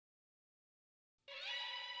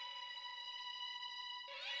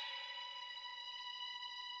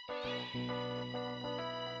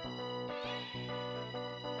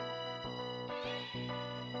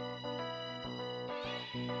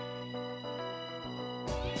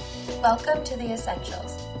Welcome to The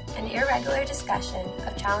Essentials, an irregular discussion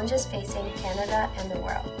of challenges facing Canada and the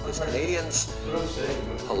world. As Canadians,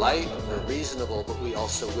 polite, we're reasonable, but we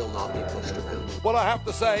also will not be pushed around. Well, I have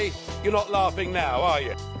to say, you're not laughing now, are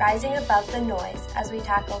you? Rising above the noise as we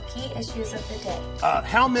tackle key issues of the day.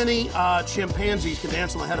 How many chimpanzees can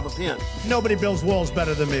dance on the head of a pin? Nobody builds walls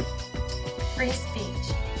better than me. Free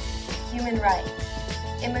speech, human rights,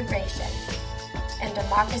 immigration, and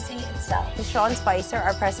democracy itself. Sean Spicer,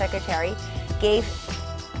 our press secretary, gave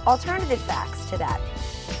alternative facts to that.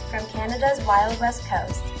 From Canada's Wild West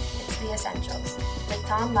Coast, it's The Essentials with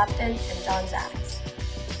Tom Lupton and John Zacks.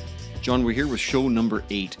 John, we're here with show number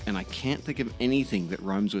 8, and I can't think of anything that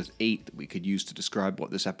rhymes with 8 that we could use to describe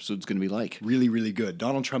what this episode's going to be like. Really, really good.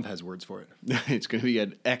 Donald Trump has words for it. It's going to be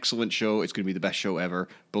an excellent show. It's going to be the best show ever,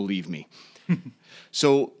 believe me.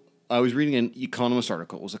 So I was reading an Economist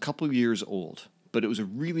article. It was a couple of years old, but it was a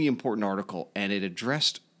really important article, and it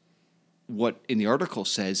addressed what in the article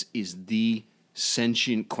says is the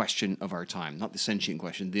sentient question of our time. Not the sentient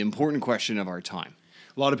question, the important question of our time.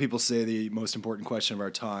 A lot of people say the most important question of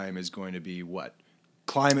our time is going to be what?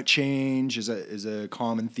 Climate change is a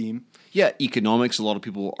common theme. Yeah, economics. A lot of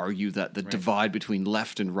people will argue that the divide between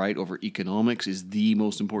left and right over economics is the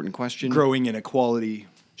most important question. Growing inequality.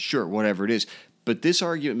 Sure, whatever it is. But this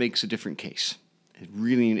argument makes a different case.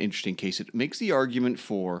 Really an interesting case. It makes the argument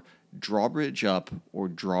for drawbridge up or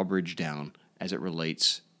drawbridge down as it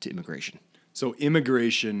relates to immigration. So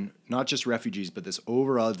immigration, not just refugees, but this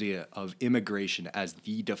overall idea of immigration as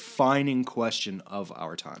the defining question of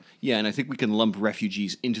our time. Yeah, and I think we can lump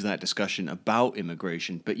refugees into that discussion about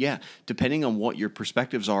immigration. But yeah, depending on what your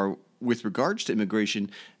perspectives are with regards to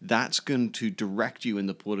immigration, that's going to direct you in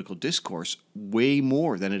the political discourse way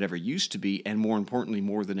more than it ever used to be, and more importantly,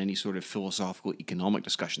 more than any sort of philosophical economic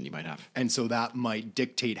discussion you might have. And so that might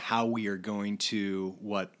dictate how we are going to,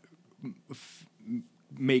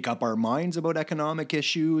 make up our minds about economic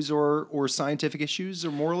issues or scientific issues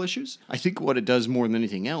or moral issues? I think what it does more than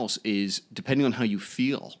anything else is, depending on how you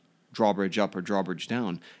feel, drawbridge up or drawbridge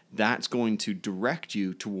down, that's going to direct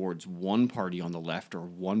you towards one party on the left or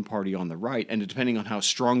one party on the right, and depending on how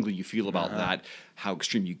strongly you feel about that, how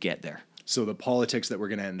extreme you get there. So the politics that we're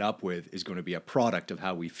going to end up with is going to be a product of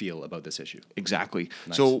how we feel about this issue. Exactly.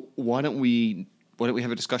 Nice. So why don't we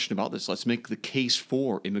have a discussion about this? Let's make the case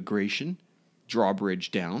for immigration,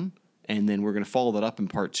 drawbridge down, and then we're going to follow that up in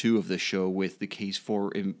part 2 of this show with the case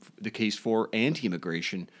for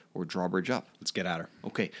anti-immigration or drawbridge up. Let's get at her.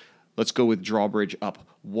 Okay, let's go with drawbridge up.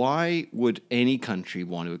 Why would any country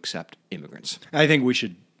want to accept immigrants? I think we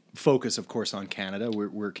should focus, of course, on Canada.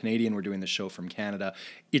 We're Canadian. We're doing the show from Canada.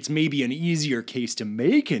 It's maybe an easier case to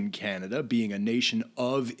make in Canada, being a nation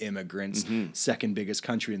of immigrants, second biggest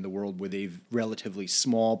country in the world with a relatively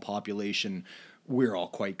small population. We're all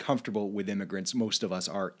quite comfortable with immigrants. Most of us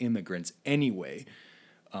are immigrants anyway,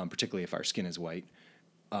 particularly if our skin is white.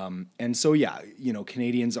 And so,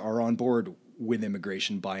 Canadians are on board with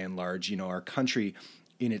immigration by and large. Our country,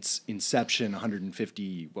 in its inception,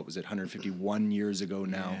 151 years ago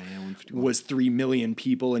now, was 3 million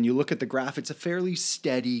people. And you look at the graph, it's a fairly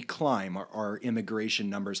steady climb. Our immigration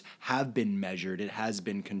numbers have been measured. It has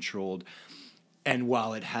been controlled. And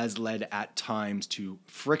while it has led at times to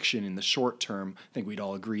friction in the short term, I think we'd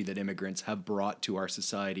all agree that immigrants have brought to our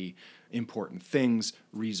society important things,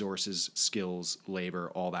 resources, skills, labor,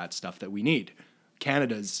 all that stuff that we need.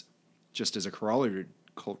 Canada's, just as a corollary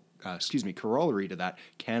to that,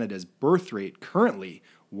 Canada's birth rate currently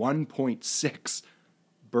 1.6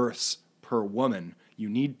 births per woman. You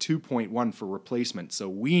need 2.1 for replacement. So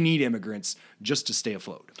we need immigrants just to stay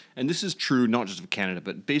afloat. And this is true not just of Canada,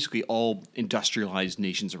 but basically all industrialized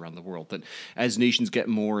nations around the world. That as nations get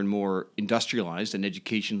more and more industrialized and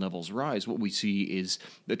education levels rise, what we see is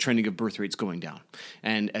the trending of birth rates going down.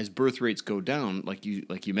 And as birth rates go down, like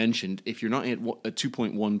you mentioned, if you're not at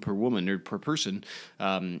 2.1 per woman or per person,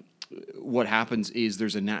 what happens is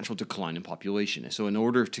there's a natural decline in population. So in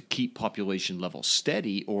order to keep population levels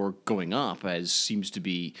steady or going up, as seems to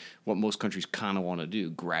be what most countries kind of want to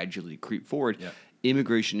do, gradually creep forward,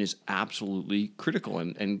 immigration is absolutely critical.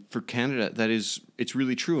 And for Canada, it's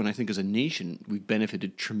really true. And I think as a nation, we've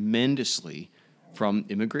benefited tremendously from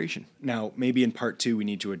immigration. Now, maybe in part 2, we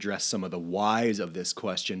need to address some of the whys of this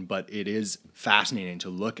question, but it is fascinating to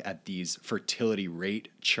look at these fertility rate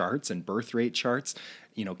charts and birth rate charts.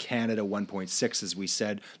 Canada 1.6, as we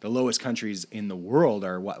said. The lowest countries in the world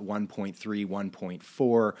are 1.3,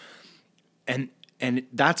 1.4. And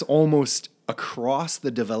that's almost across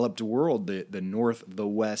the developed world, the North, the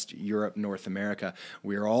West, Europe, North America,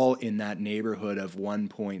 we're all in that neighborhood of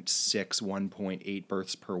 1.6, 1.8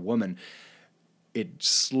 births per woman. It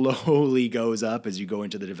slowly goes up as you go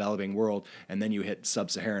into the developing world, and then you hit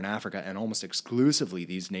sub-Saharan Africa, and almost exclusively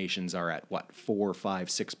these nations are at, 4, 5,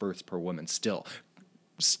 6 births per woman still.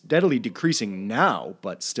 Steadily decreasing now,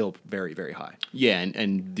 but still very, very high. Yeah,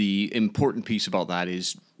 and the important piece about that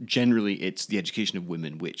is generally it's the education of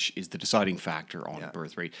women, which is the deciding factor on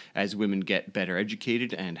birth rate. As women get better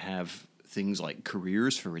educated and have things like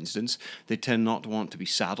careers, for instance, they tend not to want to be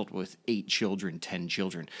saddled with 8 children, 10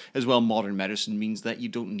 children. As well, modern medicine means that you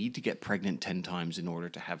don't need to get pregnant 10 times in order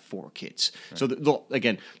to have 4 kids. Right. So,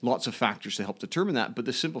 again, lots of factors to help determine that, but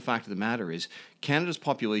the simple fact of the matter is Canada's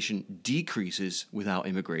population decreases without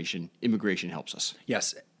immigration. Immigration helps us.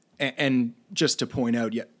 Yes. And just to point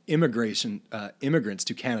out, immigrants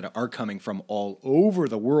to Canada are coming from all over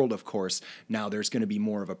the world, of course. Now there's going to be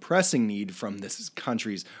more of a pressing need from these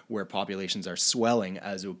countries where populations are swelling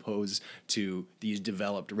as opposed to these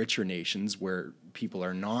developed, richer nations where people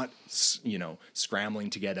are not,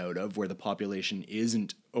 scrambling to get out of, where the population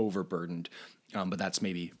isn't overburdened. But that's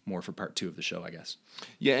maybe more for part 2 of the show, I guess.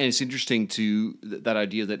 Yeah, and it's interesting that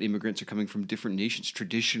idea that immigrants are coming from different nations.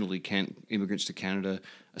 Traditionally, immigrants to Canada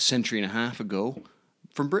a century and a half ago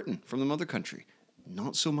from Britain, from the mother country.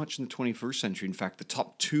 Not so much in the 21st century. In fact, the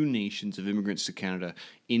top 2 nations of immigrants to Canada,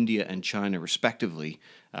 India and China, respectively,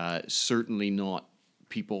 certainly not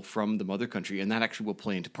people from the mother country. And that actually will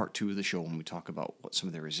play into part 2 of the show when we talk about what some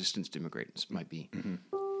of their resistance to immigrants might be. Mm-hmm.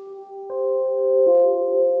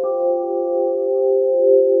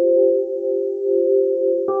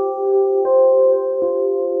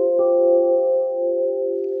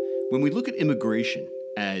 When we look at immigration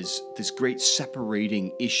as this great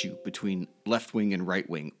separating issue between left-wing and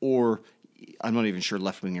right-wing, or I'm not even sure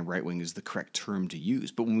left-wing and right-wing is the correct term to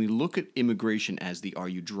use, but when we look at immigration as are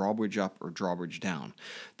you drawbridge up or drawbridge down,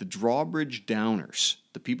 the drawbridge downers,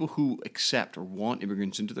 the people who accept or want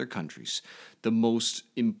immigrants into their countries, the most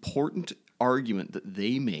important argument that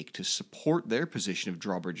they make to support their position of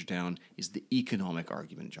drawbridge down is the economic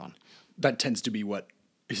argument, John. That tends to be what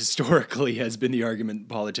historically has been the argument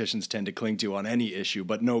politicians tend to cling to on any issue,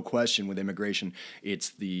 but no question with immigration, it's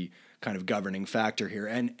the kind of governing factor here.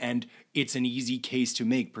 And it's an easy case to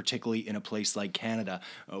make, particularly in a place like Canada.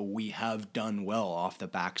 We have done well off the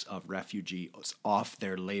backs of refugees, off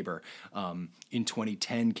their labor. In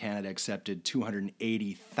 2010, Canada accepted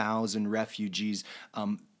 280,000 refugees.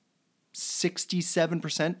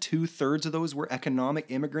 67%, 2/3 of those were economic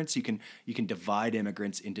immigrants. You can divide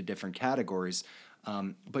immigrants into different categories.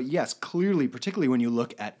 But yes, clearly, particularly when you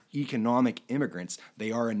look at economic immigrants,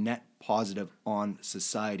 they are a net positive on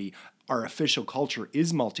society. Our official culture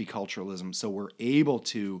is multiculturalism, so we're able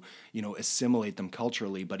to, assimilate them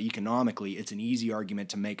culturally, but economically, it's an easy argument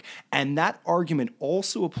to make. And that argument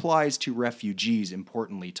also applies to refugees,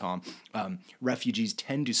 importantly, Tom. Refugees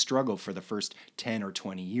tend to struggle for the first 10 or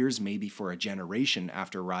 20 years, maybe for a generation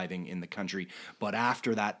after arriving in the country. But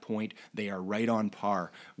after that point, they are right on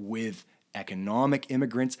par with economic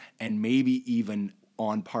immigrants, and maybe even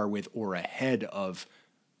on par with or ahead of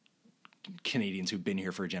Canadians who've been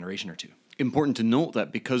here for a generation or 2. Important to note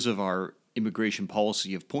that because of our immigration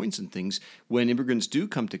policy of points and things, when immigrants do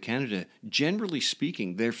come to Canada, generally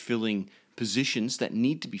speaking, they're filling positions that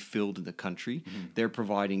need to be filled in the country. Mm-hmm. They're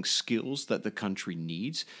providing skills that the country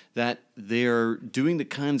needs, that they're doing the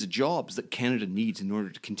kinds of jobs that Canada needs in order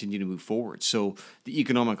to continue to move forward. So the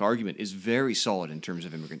economic argument is very solid in terms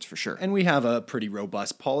of immigrants for sure. And we have a pretty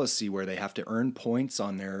robust policy where they have to earn points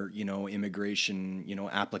on their, immigration,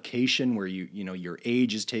 application, where your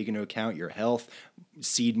age is taken into account, your health,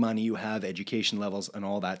 seed money you have, education levels, and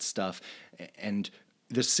all that stuff. And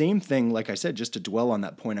the same thing, like I said, just to dwell on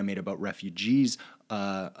that point I made about refugees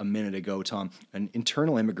a minute ago, Tom, an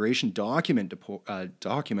internal immigration document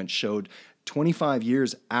showed 25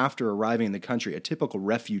 years after arriving in the country, a typical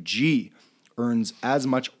refugee earns as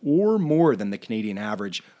much or more than the Canadian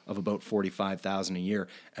average of about $45,000 a year.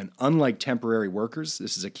 And unlike temporary workers,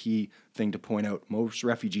 this is a key thing to point out, most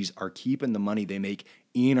refugees are keeping the money they make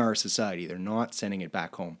in our society. They're not sending it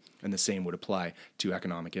back home. And the same would apply to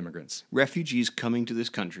economic immigrants. Refugees coming to this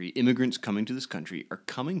country, immigrants coming to this country, are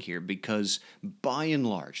coming here because, by and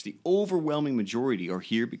large, the overwhelming majority are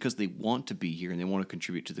here because they want to be here and they want to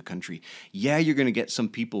contribute to the country. Yeah, you're going to get some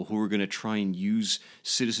people who are going to try and use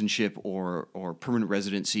citizenship or permanent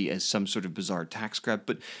residency as some sort of bizarre tax grab,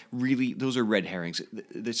 but really, those are red herrings.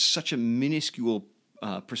 There's such a minuscule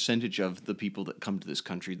percentage of the people that come to this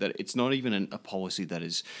country that it's not even a policy that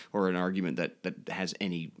is, or an argument that has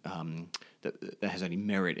any that has any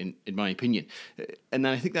merit, in my opinion. And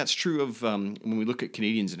I think that's true of when we look at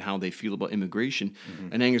Canadians and how they feel about immigration.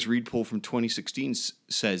 An Angus Reid poll from 2016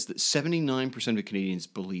 says that 79% of Canadians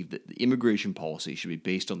believe that the immigration policy should be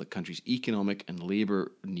based on the country's economic and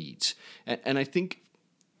labour needs. And I think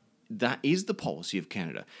that is the policy of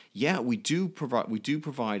Canada. Yeah, we do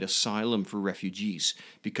provide asylum for refugees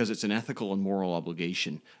because it's an ethical and moral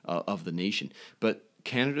obligation of the nation. But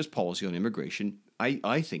Canada's policy on immigration,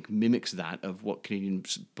 I think, mimics that of what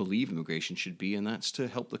Canadians believe immigration should be, and that's to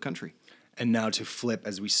help the country. And now to flip,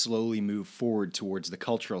 as we slowly move forward towards the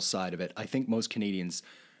cultural side of it, I think most Canadians,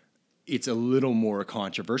 it's a little more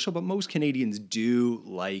controversial, but most Canadians do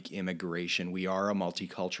like immigration. We are a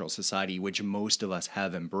multicultural society, which most of us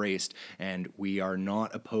have embraced, and we are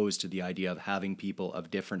not opposed to the idea of having people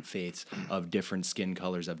of different faiths, of different skin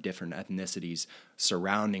colors, of different ethnicities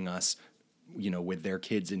surrounding us, with their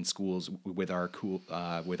kids in schools, with our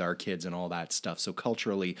kids and all that stuff. So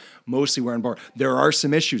culturally, mostly we're on board. There are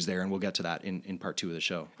some issues there, and we'll get to that in part 2 of the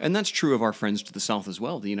show. And that's true of our friends to the south as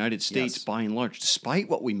well. The United States, Yes. by and large, despite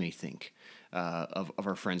what we may think of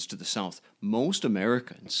our friends to the south, most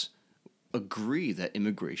Americans agree that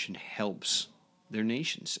immigration helps their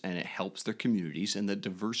nations and it helps their communities, and that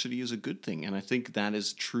diversity is a good thing. And I think that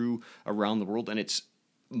is true around the world, and it's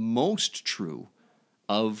most true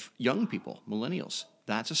of young people, millennials.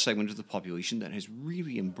 That's a segment of the population that has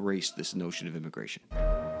really embraced this notion of immigration.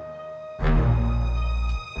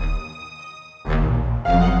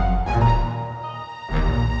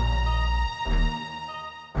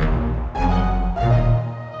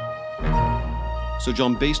 So,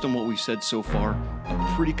 John, based on what we've said so far,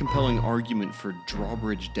 a pretty compelling argument for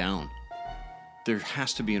Drawbridge down. There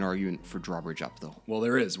has to be an argument for Drawbridge up, though. Well,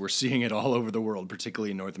 there is. We're seeing it all over the world, particularly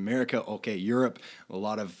in North America. Okay, Europe, a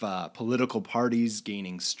lot of political parties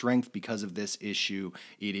gaining strength because of this issue.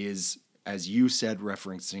 It is, as you said,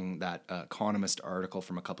 referencing that Economist article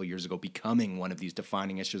from a couple of years ago, becoming one of these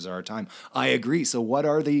defining issues of our time. I agree. So what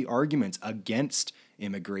are the arguments against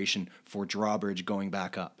immigration for Drawbridge going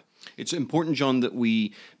back up? It's important, John, that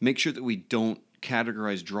we make sure that we don't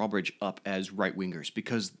categorize Drawbridge up as right-wingers,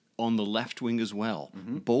 because on the left wing as well,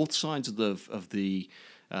 both sides of the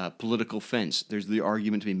political fence, there's the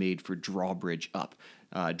argument to be made for Drawbridge up.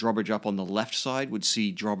 Drawbridge up on the left side would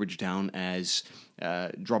see Drawbridge down as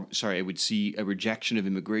it would see a rejection of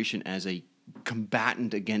immigration as a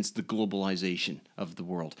combatant against the globalization of the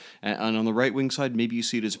world. And on the right-wing side, maybe you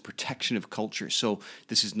see it as a protection of culture. So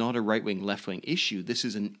this is not a right-wing, left-wing issue. This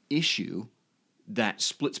is an issue that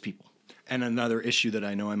splits people. And another issue that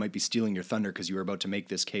I know I might be stealing your thunder because you were about to make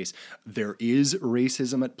this case, there is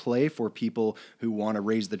racism at play for people who want to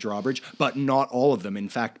raise the drawbridge, but not all of them. In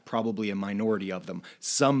fact, probably a minority of them.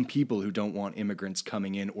 Some people who don't want immigrants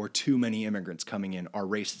coming in or too many immigrants coming in are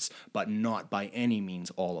racists, but not by any means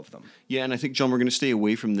all of them. Yeah, and I think, John, we're going to stay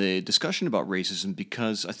away from the discussion about racism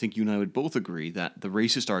because I think you and I would both agree that the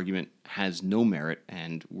racist argument has no merit,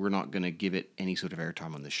 and we're not going to give it any sort of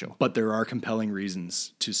airtime on this show. But there are compelling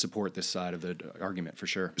reasons to support this side of the argument, for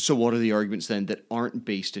sure. So what are the arguments then that aren't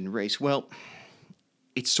based in race? Well,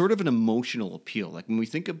 it's sort of an emotional appeal. Like when we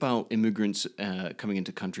think about immigrants coming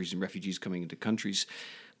into countries and refugees coming into countries,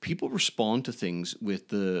 people respond to things with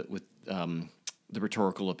the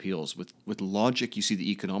rhetorical appeals. With logic, you see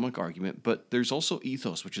the economic argument, but there's also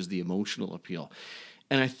ethos, which is the emotional appeal.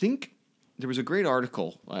 And I think there was a great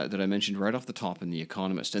article that I mentioned right off the top in The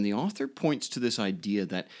Economist, and the author points to this idea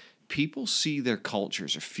that people see their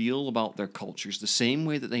cultures or feel about their cultures the same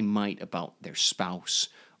way that they might about their spouse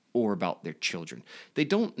or about their children. They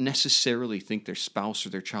don't necessarily think their spouse or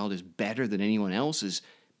their child is better than anyone else's,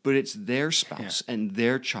 but it's their spouse and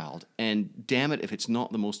their child, and damn it if it's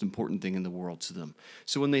not the most important thing in the world to them.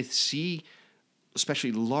 So when they see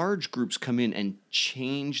especially large groups come in and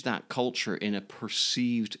change that culture in a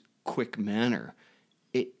perceived quick manner,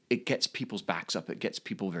 it gets people's backs up. It gets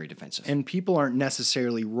people very defensive. And people aren't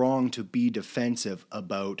necessarily wrong to be defensive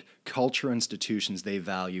about culture institutions they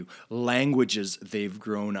value, languages they've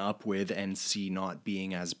grown up with and see not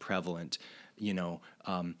being as prevalent.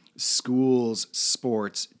 Schools,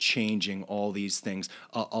 sports, changing, all these things.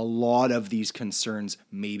 A lot of these concerns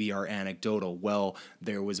maybe are anecdotal. Well,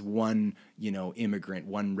 there was one, immigrant,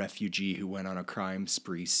 one refugee who went on a crime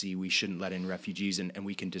spree. See, we shouldn't let in refugees, and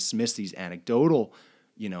we can dismiss these anecdotal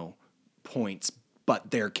points,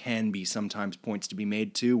 but there can be sometimes points to be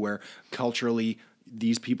made too where culturally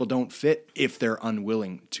these people don't fit if they're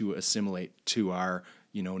unwilling to assimilate to our,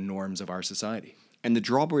 norms of our society. And the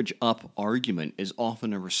drawbridge up argument is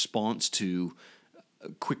often a response to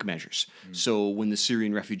quick measures. So when the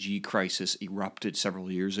Syrian refugee crisis erupted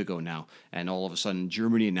several years ago now, and all of a sudden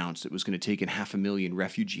Germany announced it was going to take in 500,000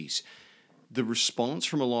 refugees, the response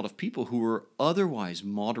from a lot of people who were otherwise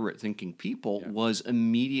moderate-thinking people was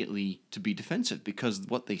immediately to be defensive, because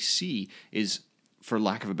what they see is, for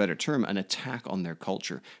lack of a better term, an attack on their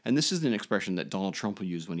culture. And this is an expression that Donald Trump will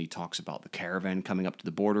use when he talks about the caravan coming up to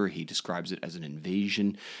the border. He describes it as an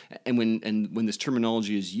invasion. And when this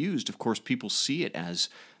terminology is used, of course, people see it as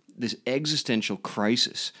this existential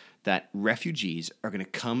crisis that refugees are going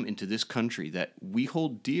to come into this country that we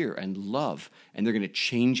hold dear and love, and they're going to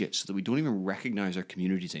change it so that we don't even recognize our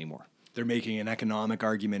communities anymore. They're making an economic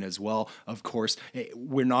argument as well. Of course,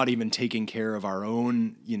 we're not even taking care of our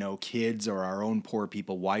own, kids or our own poor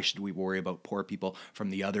people. Why should we worry about poor people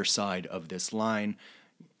from the other side of this line?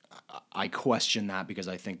 I question that, because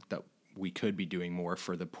I think that we could be doing more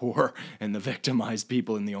for the poor and the victimized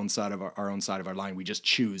people in the own side of our own side of our line. We just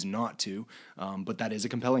choose not to. But that is a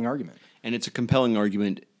compelling argument. And it's a compelling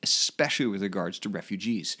argument, especially with regards to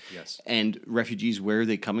refugees. Yes. And refugees, where are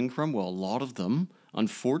they coming from? Well, a lot of them,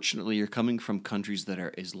 unfortunately, are coming from countries that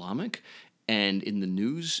are Islamic. And in the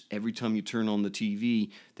news, every time you turn on the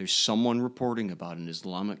TV, there's someone reporting about an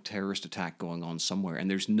Islamic terrorist attack going on somewhere.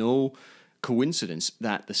 And there's no coincidence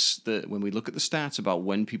that when we look at the stats about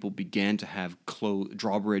when people began to have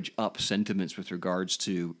Drawbridge up sentiments with regards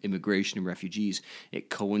to immigration and refugees, it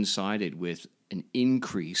coincided with an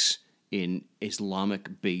increase in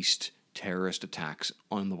Islamic-based terrorist attacks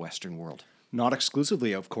on the Western world. Not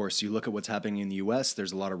exclusively, of course. You look at what's happening in the U.S.,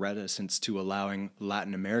 there's a lot of reticence to allowing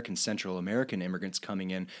Latin American, Central American immigrants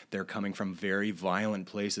coming in. They're coming from very violent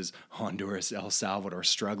places, Honduras, El Salvador,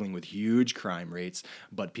 struggling with huge crime rates,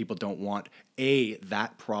 but people don't want, A,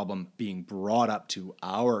 that problem being brought up to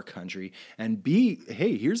our country, and B,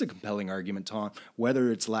 hey, here's a compelling argument, Tom,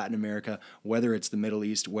 whether it's Latin America, whether it's the Middle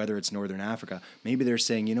East, whether it's Northern Africa, maybe they're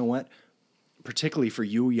saying, you know what, particularly for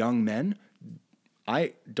you young men,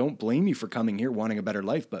 I don't blame you for coming here wanting a better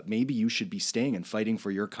life, but maybe you should be staying and fighting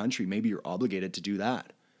for your country. Maybe you're obligated to do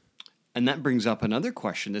that. And that brings up another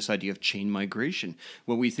question, this idea of chain migration.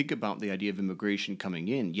 When we think about the idea of immigration coming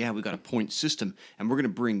in, we've got a point system, and we're going to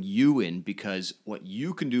bring you in because what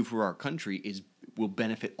you can do for our country will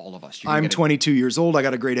benefit all of us. I'm 22 years old. I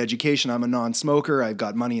got a great education. I'm a non-smoker. I've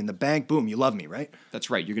got money in the bank. Boom, you love me, right?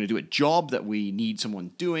 That's right. You're going to do a job that we need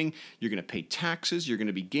someone doing. You're going to pay taxes. You're going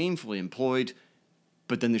to be gainfully employed.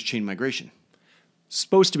 But then there's chain migration.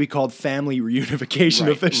 Supposed to be called family reunification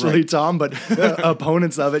officially, right. Tom, but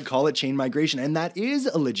opponents of it call it chain migration. And that is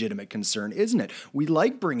a legitimate concern, isn't it? We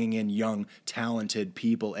like bringing in young, talented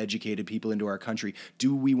people, educated people into our country.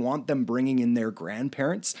 Do we want them bringing in their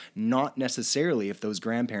grandparents? Not necessarily, if those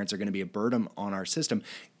grandparents are going to be a burden on our system,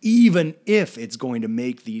 even if it's going to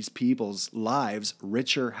make these people's lives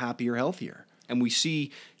richer, happier, healthier. And we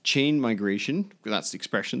see chain migration, that's the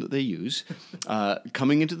expression that they use,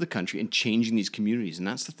 coming into the country and changing these communities. And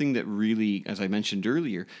that's the thing that really, as I mentioned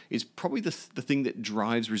earlier, is probably the thing that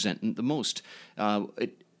drives resentment the most.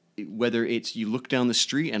 Whether it's you look down the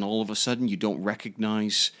street and all of a sudden you don't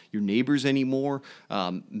recognize your neighbors anymore,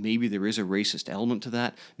 maybe there is a racist element to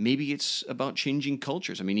that. Maybe it's about changing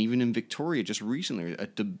cultures. I mean, even in Victoria just recently, a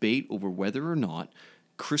debate over whether or not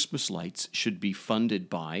Christmas lights should be funded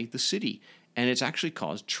by the city. And it's actually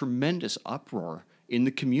caused tremendous uproar in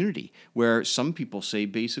the community, where some people say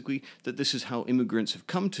basically that this is how immigrants have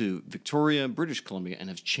come to Victoria, British Columbia, and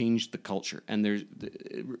have changed the culture. And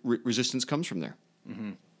resistance comes from there.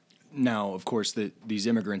 Mm-hmm. Now, of course, these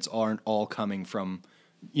immigrants aren't all coming from,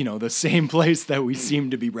 the same place that we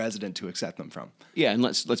seem to be resident to accept them from. Yeah, and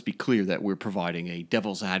let's be clear that we're providing a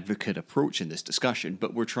devil's advocate approach in this discussion,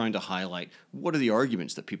 but we're trying to highlight what are the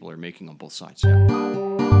arguments that people are making on both sides.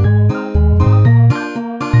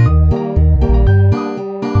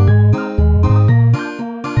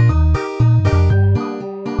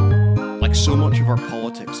 Like so much of our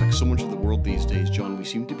politics, like so much of the world these days, John, we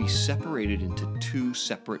seem to be separated into two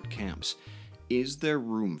separate camps. Is there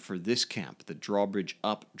room for this camp, the Drawbridge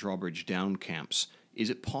up, Drawbridge down camps? Is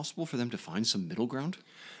it possible for them to find some middle ground?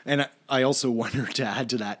 And I also wonder, to add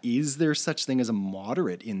to that, is there such thing as a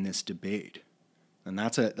moderate in this debate? And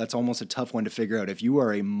that's almost a tough one to figure out. If you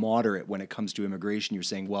are a moderate when it comes to immigration, you're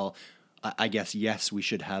saying, well, I guess, yes, we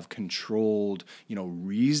should have controlled,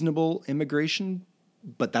 reasonable immigration,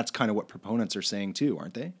 but that's kind of what proponents are saying too,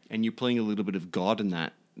 aren't they? And you're playing a little bit of God in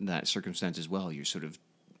that circumstance as well. You're sort of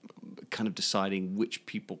kind of deciding which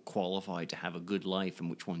people qualify to have a good life and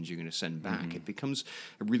which ones you're going to send back. It becomes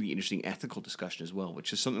a really interesting ethical discussion as well,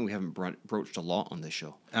 which is something we haven't broached a lot on this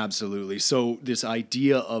show. Absolutely. So this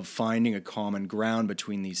idea of finding a common ground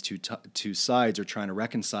between these two sides or trying to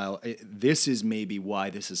reconcile, this is maybe why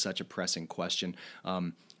this is such a pressing question.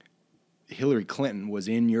 Hillary Clinton was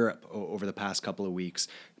in Europe over the past couple of weeks.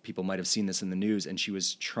 People might have seen this in the news, and she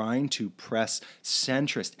was trying to press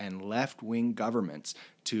centrist and left-wing governments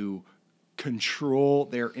to control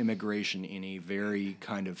their immigration in a very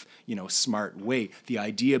kind of, smart way. The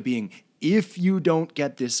idea being, if you don't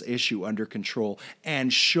get this issue under control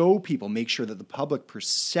and show people, make sure that the public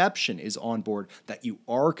perception is on board that you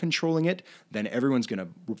are controlling it, then everyone's going to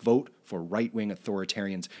vote for right-wing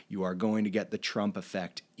authoritarians. You are going to get the Trump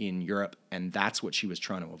effect in Europe, and that's what she was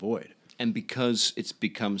trying to avoid. And because it's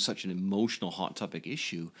become such an emotional hot topic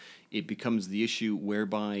issue, it becomes the issue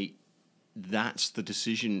whereby that's the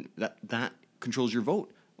decision that controls your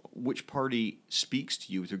vote. Which party speaks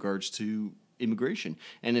to you with regards to immigration?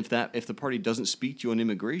 And if the party doesn't speak to you on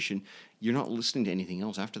immigration, you're not listening to anything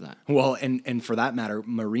else after that. Well, and for that matter,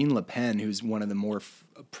 Marine Le Pen, who's one of the more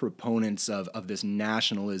proponents of this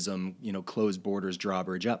nationalism, closed borders,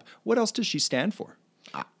 drawbridge up, what else does she stand for?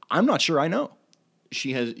 I'm not sure I know.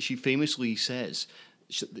 She famously says,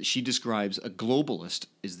 she describes a globalist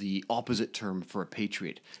is the opposite term for a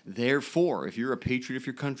patriot. Therefore, if you're a patriot of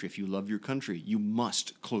your country, if you love your country, you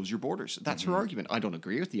must close your borders. That's her argument. I don't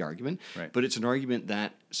agree with the argument, but it's an argument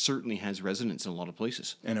that certainly has resonance in a lot of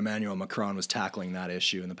places. And Emmanuel Macron was tackling that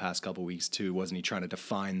issue in the past couple of weeks too, wasn't he? Trying to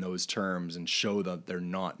define those terms and show that they're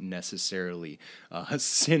not necessarily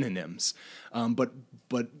synonyms. But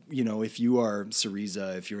if you are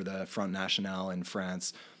Syriza, if you're the Front National in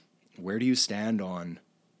France, where do you stand on,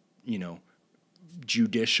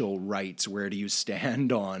 judicial rights? Where do you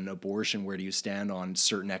stand on abortion? Where do you stand on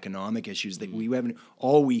certain economic issues that we haven't?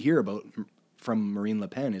 All we hear about from Marine Le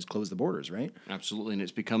Pen is close the borders, right? Absolutely, and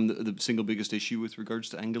it's become the single biggest issue with regards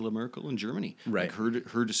to Angela Merkel in Germany. Right,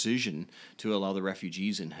 like her decision to allow the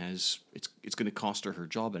refugees in it's going to cost her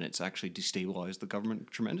job, and it's actually destabilized the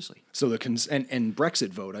government tremendously. So and Brexit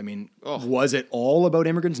vote. I mean, was it all about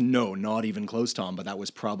immigrants? No, not even close, Tom. But that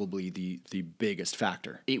was probably the biggest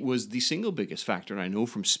factor. It was the single biggest factor, and I know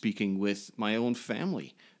from speaking with my own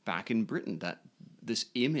family back in Britain that this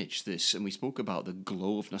image, and we spoke about the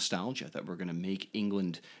glow of nostalgia that we're going to make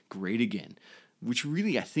England great again, which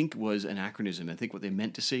really I think was an anachronism. I think what they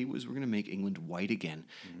meant to say was we're going to make England white again.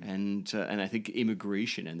 And I think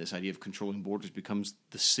immigration and this idea of controlling borders becomes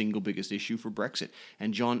the single biggest issue for Brexit.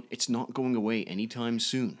 And John, it's not going away anytime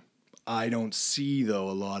soon. I don't see,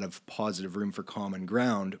 though, a lot of positive room for common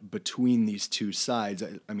ground between these two sides.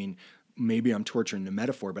 I mean, maybe I'm torturing the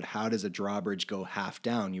metaphor, but how does a drawbridge go half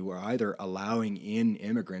down? You are either allowing in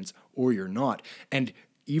immigrants or you're not. And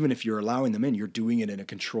even if you're allowing them in, you're doing it in a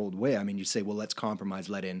controlled way. I mean, you say, well, let's compromise,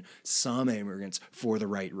 let in some immigrants for the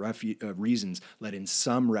right reasons, let in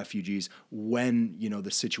some refugees when,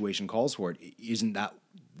 the situation calls for it. Isn't that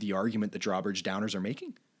the argument the drawbridge downers are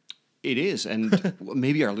making? It is, and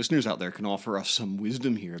maybe our listeners out there can offer us some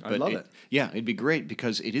wisdom here. But I love it. Yeah, it'd be great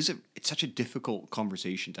because it's such a difficult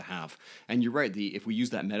conversation to have. And you're right. If we use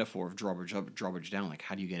that metaphor of drawbridge up, drawbridge down, like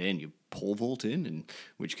how do you get in? You pole vault in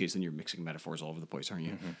which case then you're mixing metaphors all over the place, aren't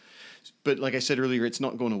you? Mm-hmm. But like I said earlier, it's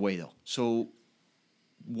not going away though. So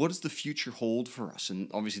what does the future hold for us? And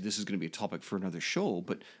obviously this is going to be a topic for another show,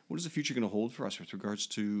 but what is the future going to hold for us with regards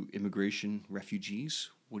to immigration, refugees?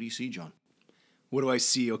 What do you see, John? What do I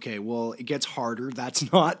see? Okay, well, it gets harder.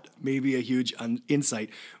 That's not maybe a huge insight.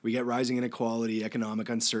 We get rising inequality, economic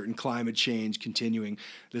uncertainty, climate change continuing.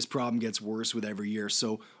 This problem gets worse with every year.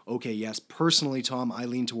 So, okay, yes, personally, Tom, I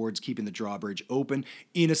lean towards keeping the drawbridge open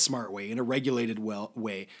in a smart way, in a regulated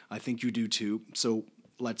way. I think you do too. So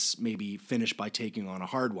let's maybe finish by taking on a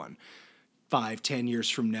hard one. 5-10 years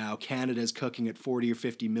from now, Canada's cooking at 40 or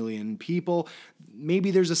 50 million people.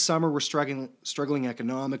 Maybe there's a summer we're struggling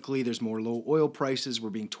economically. There's more low oil prices. We're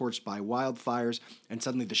being torched by wildfires. And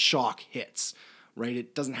suddenly the shock hits, right?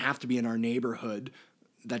 It doesn't have to be in our neighborhood.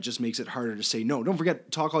 That just makes it harder to say no. Don't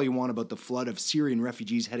forget, talk all you want about the flood of Syrian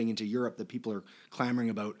refugees heading into Europe that people are clamoring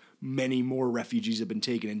about. Many more refugees have been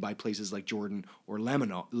taken in by places like Jordan or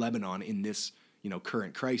Lebanon in this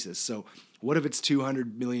current crisis. So what if it's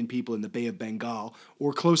 200 million people in the Bay of Bengal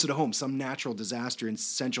or closer to home, some natural disaster in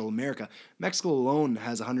Central America? Mexico alone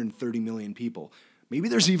has 130 million people. Maybe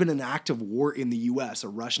there's even an active war in the U.S., a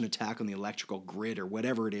Russian attack on the electrical grid or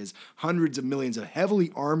whatever it is. Hundreds of millions of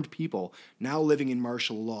heavily armed people now living in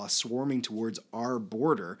martial law, swarming towards our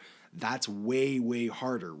border. That's way, way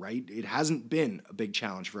harder, right? It hasn't been a big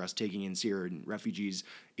challenge for us taking in Syrian refugees.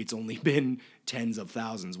 It's only been tens of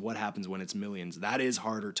thousands. What happens when it's millions? That is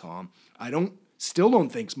harder, Tom. Still don't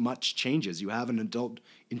think much changes. You have an adult,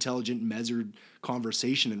 intelligent, measured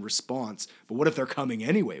conversation and response. But what if they're coming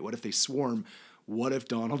anyway? What if they swarm? What if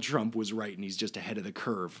Donald Trump was right and he's just ahead of the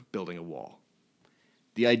curve building a wall?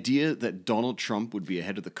 The idea that Donald Trump would be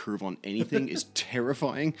ahead of the curve on anything is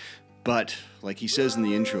terrifying. But like he says in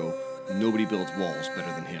the intro, nobody builds walls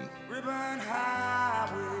better than him. Ribbon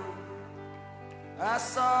highway, I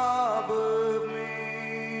saw above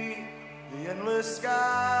me the endless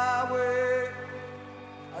skyway.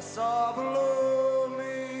 I saw below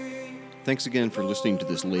me. Thanks again for listening to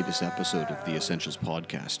this latest episode of the Essentials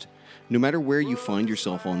Podcast. No matter where you find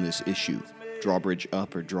yourself on this issue, drawbridge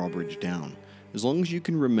up or drawbridge down, as long as you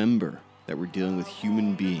can remember that we're dealing with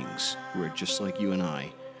human beings who are just like you and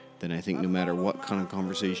I, then I think no matter what kind of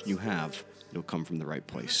conversation you have, it'll come from the right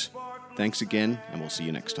place. Thanks again, and we'll see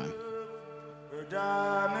you next time.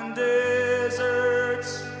 Diamond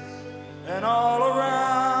deserts, and all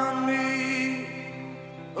around me,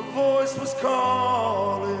 a voice was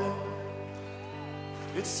calling.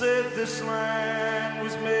 It said this land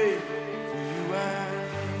was made for you and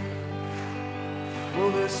me.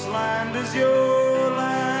 Well, this land is your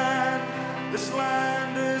land. This land